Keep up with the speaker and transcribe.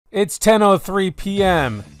It's 10:03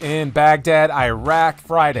 p.m. in Baghdad, Iraq,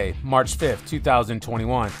 Friday, March 5th,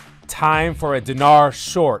 2021. Time for a dinar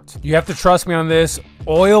short. You have to trust me on this.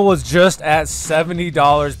 Oil was just at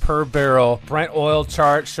 $70 per barrel. Brent oil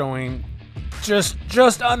chart showing just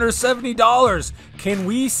under $70. Can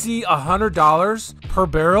we see $100 per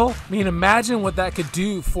barrel? I mean, imagine what that could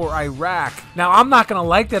do for Iraq. Now, I'm not gonna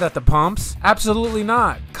like that at the pumps. Absolutely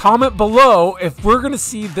not. Comment below if we're gonna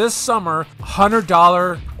see this summer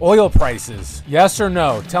 $100 oil prices. Yes or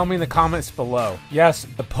no? Tell me in the comments below. Yes,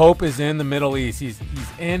 the Pope is in the Middle East. He's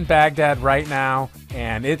in Baghdad right now,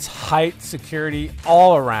 and it's height security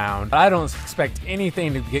all around. I don't expect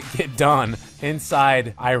anything to get done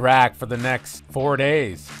inside Iraq for the next 4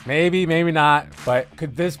 days. Maybe not, but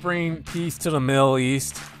could this bring peace to the Middle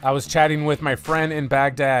East? I was chatting with my friend in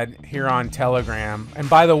Baghdad here on Telegram. And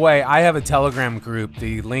by the way, I have a Telegram group.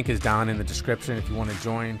 The link is down in the description if you want to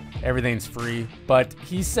join. Everything's free. But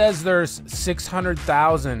he says there's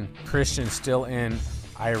 600,000 Christians still in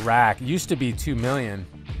Iraq. It used to be 2 million.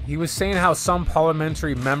 He was saying how some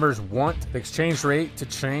parliamentary members want the exchange rate to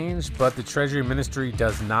change, but the Treasury Ministry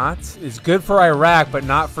does not. It's good for Iraq, but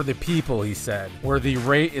not for the people, he said, where the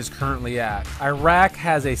rate is currently at. Iraq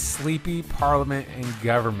has a sleepy parliament and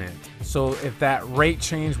government. So if that rate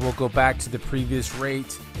change will go back to the previous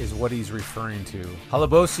rate is what he's referring to.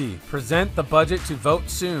 Halabosi, present the budget to vote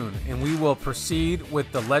soon, and we will proceed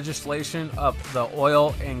with the legislation of the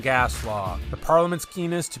oil and gas law. The parliament's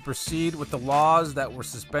keenness to proceed with the laws that were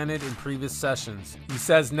suspended in previous sessions. He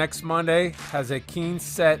says next Monday has a keen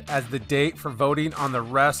set as the date for voting on the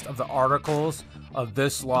rest of the articles of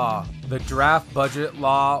this law. The draft budget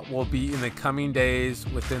law will be in the coming days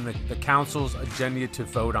within the council's agenda to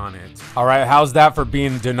vote on it. All right, how's that for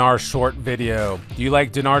being dinar short video? Do you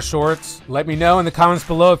like dinar shorts? Let me know in the comments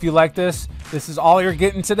below if you like this. This is all you're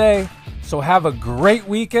getting today. So have a great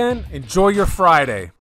weekend. Enjoy your Friday.